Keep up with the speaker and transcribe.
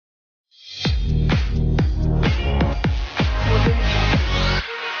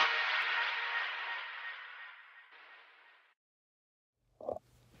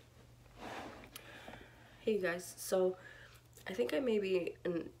Hey guys, so I think I may be a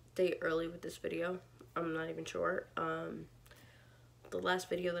day early with this video. I'm not even sure. The last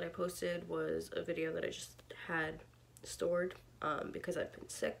video that I posted was a video that I just had stored because I've been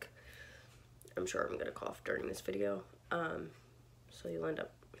sick. I'm sure I'm gonna cough during this video, so you'll end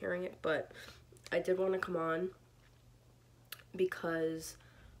up hearing it. But I did want to come on because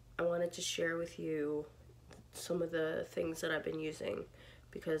I wanted to share with you some of the things that I've been using,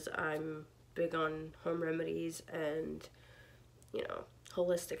 because I'm big on home remedies and, you know,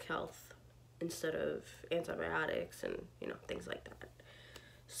 holistic health instead of antibiotics and, you know, things like that.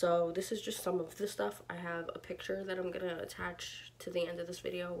 So this is just some of the stuff. I have a picture that I'm gonna attach to the end of this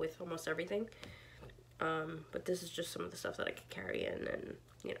video with almost everything. But this is just some of the stuff that I could carry in and,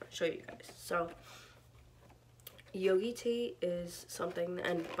 you know, show you guys. So Yogi tea is something,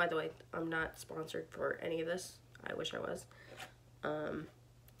 and by the way, I'm not sponsored for any of this. I wish I was.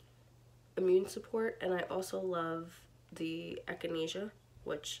 Immune support, and I also love the echinacea,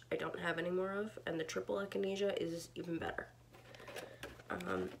 which I don't have any more of, and the triple echinacea is even better.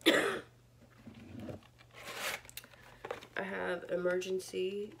 I have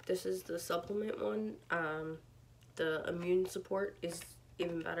Emergen-C. This is the supplement one. The immune support is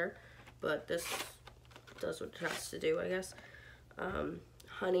even better, but this does what it has to do, I guess.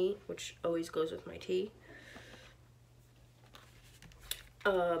 Honey, which always goes with my tea.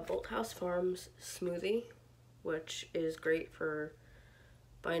 Bolthouse Farms Smoothie, which is great for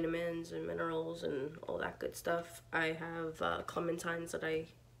vitamins and minerals and all that good stuff. I have clementines that I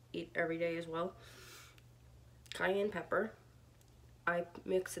eat every day as well. Cayenne pepper. I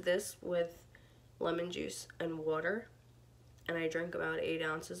mix this with lemon juice and water, and I drink about 8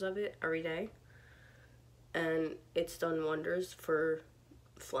 ounces of it every day, and it's done wonders for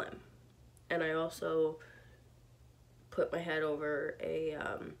phlegm. And I also put my head over a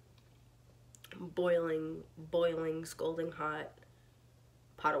boiling, scalding hot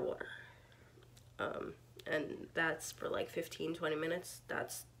pot of water, and that's for like 15-20 minutes.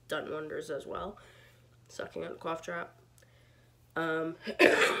 That's done wonders as well, sucking on a cough drop. I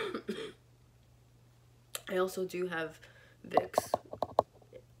also do have Vicks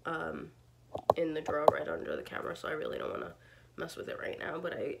in the drawer right under the camera, so I really don't want to mess with it right now,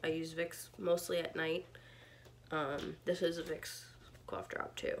 but I use Vicks mostly at night. This is a Vicks cough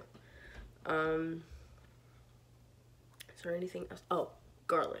drop too. Is there anything else? Oh,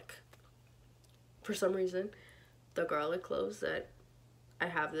 garlic. For some reason, the garlic cloves that I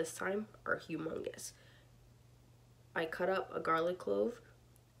have this time are humongous. I cut up a garlic clove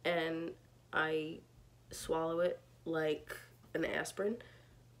and I swallow it like an aspirin.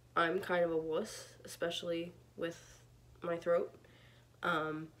 I'm kind of a wuss, especially with my throat.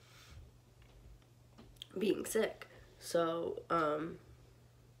 Being sick, so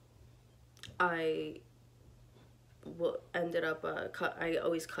I ended up I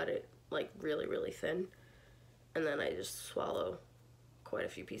always cut it like really thin, and then I just swallow quite a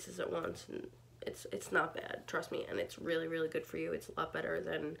few pieces at once, and it's not bad, trust me, and it's really good for you. It's a lot better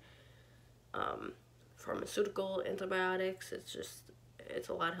than pharmaceutical antibiotics. It's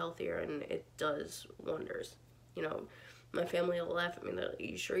a lot healthier, and it does wonders. You know, my family will laugh at me. They're like,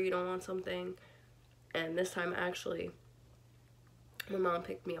 "You sure you don't want something?" And this time, actually, my mom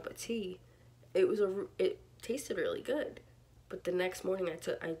picked me up a tea. It tasted really good, but the next morning I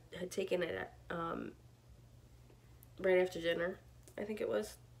had taken it at, right after dinner, I think it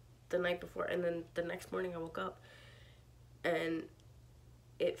was, the night before, and then the next morning I woke up, and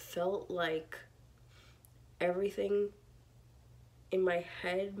it felt like everything in my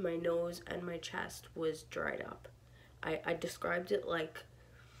head, my nose, and my chest was dried up. I described it like,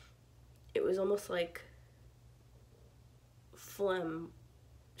 it was almost like phlegm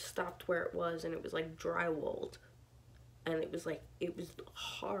stopped where it was, and it was like drywalled, and it was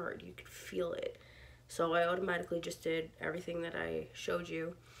hard. You could feel it. So I automatically just did everything that I showed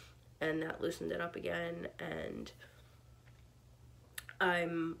you, and that loosened it up again, and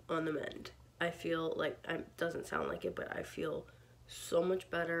I'm on the mend. I feel like, it doesn't sound like it, but I feel so much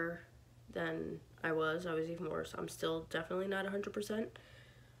better than I was. I was even worse. I'm still definitely not 100%.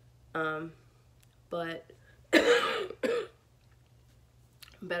 But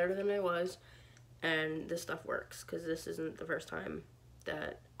better than I was, and this stuff works, because this isn't the first time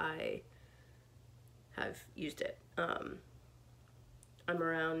that I have used it. I'm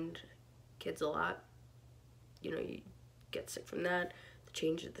around kids a lot. You know, you get sick from that. The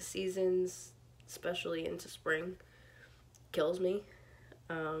change of the seasons, especially into spring, kills me.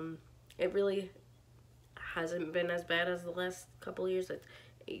 It really hasn't been as bad as the last couple of years. It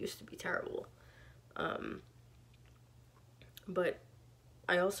used to be terrible. But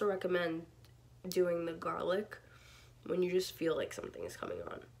I also recommend doing the garlic when you just feel like something is coming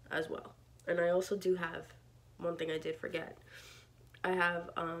on as well. And I also do have one thing I did forget. I have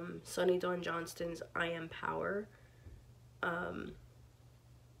Sunny Dawn Johnston's I Am Power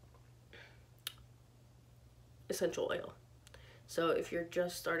essential oil. So if you're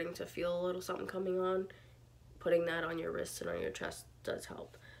just starting to feel a little something coming on, putting that on your wrists and on your chest does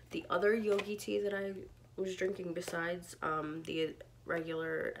help. The other Yogi tea that I was drinking besides the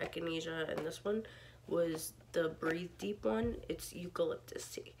regular echinacea and this one was the Breathe Deep one. It's eucalyptus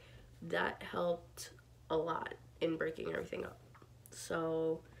tea. That helped a lot in breaking everything up.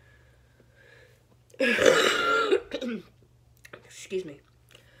 So, excuse me.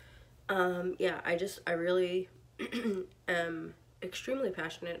 Yeah, I really am extremely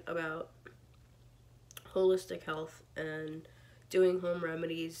passionate about holistic health and doing home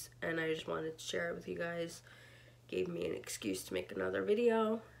remedies, and I just wanted to share it with you guys. Gave me an excuse to make another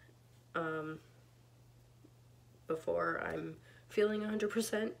video before I'm feeling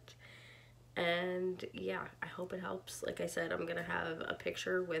 100%. And yeah, I hope it helps. Like I said, I'm gonna have a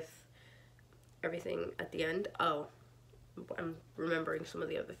picture with everything at the end. Oh, I'm remembering some of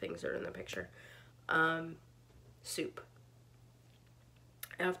the other things that are in the picture. Soup.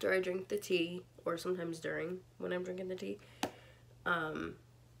 After I drink the tea, or sometimes during when I'm drinking the tea,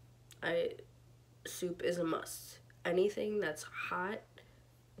 soup is a must. Anything that's hot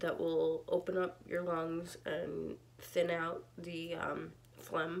that will open up your lungs and thin out the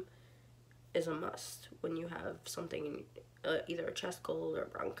phlegm is a must when you have something, either a chest cold or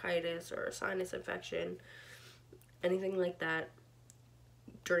bronchitis or a sinus infection, anything like that.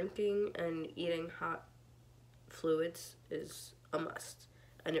 Drinking and eating hot fluids is a must,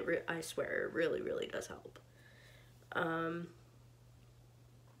 and I swear it really, really does help.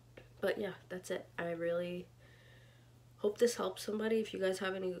 But yeah, that's it. I really hope this helps somebody. If you guys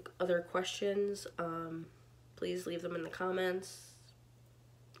have any other questions, please leave them in the comments.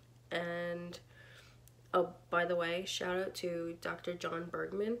 And oh, by the way, shout out to Dr. John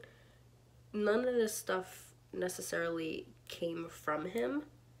Bergman. None of this stuff necessarily came from him,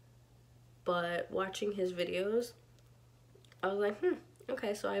 but watching his videos, I was like,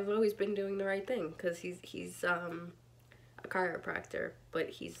 okay, so I've always been doing the right thing, because he's a chiropractor, but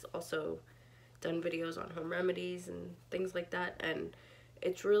he's also done videos on home remedies and things like that, and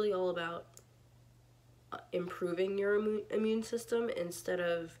it's really all about improving your immune system instead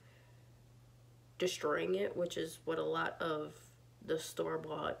of destroying it, which is what a lot of the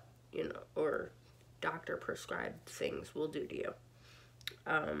store-bought, or doctor prescribed things will do to you.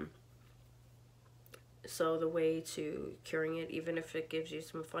 So the way to curing it, even if it gives you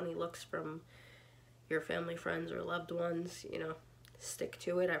some funny looks from your family, friends, or loved ones, stick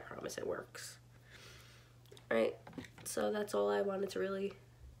to it. I promise it works. Alright, so that's all I wanted to really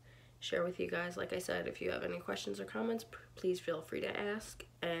share with you guys. Like I said, if you have any questions or comments, please feel free to ask,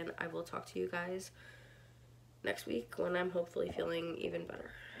 and I will talk to you guys next week when I'm hopefully feeling even better.